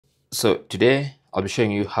So today I'll be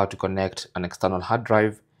showing you how to connect an external hard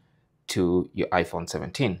drive to your iPhone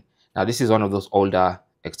 17. Now this is one of those older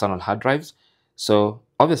external hard drives. So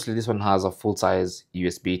obviously this one has a full-size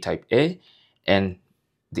USB type A and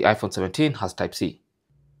the iPhone 17 has type C.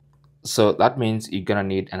 So that means you're gonna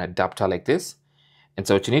need an adapter like this. And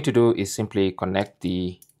so what you need to do is simply connect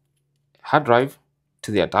the hard drive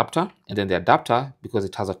to the adapter, and then the adapter, because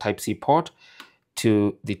it has a type C port,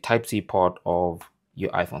 to the type C port of your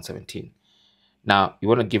iPhone 17. Now you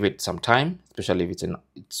want to give it some time, especially if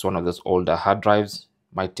it's one of those older hard drives.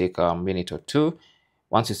 Might take a minute or two.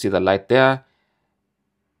 Once you see the light there,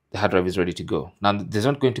 the hard drive is ready to go. Now there's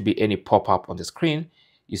not going to be any pop-up on the screen.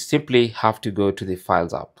 You simply have to go to the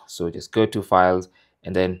Files app. So just go to Files,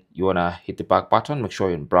 and then you want to hit the back button. Make sure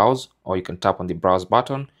you're in Browse, or you can tap on the Browse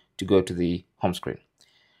button to go to the home screen.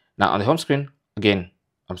 Now on the home screen, again,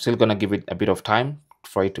 I'm still going to give it a bit of time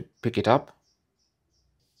for it to pick it up.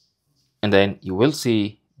 And then you will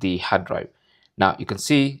see the hard drive. Now you can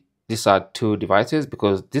see these are two devices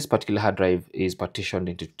because this particular hard drive is partitioned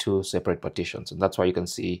into two separate partitions, and that's why you can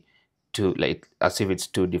see two, like as if it's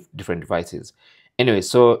two different devices. Anyway,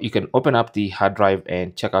 so you can open up the hard drive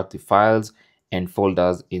and check out the files and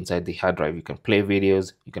folders inside the hard drive. You can play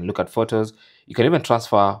videos, you can look at photos, you can even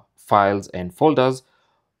transfer files and folders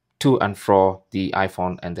to and fro the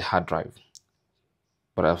iPhone and the hard drive.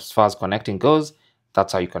 But as far as connecting goes,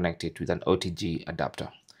 that's how you connect it with an OTG adapter.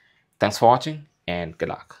 Thanks for watching and good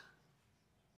luck.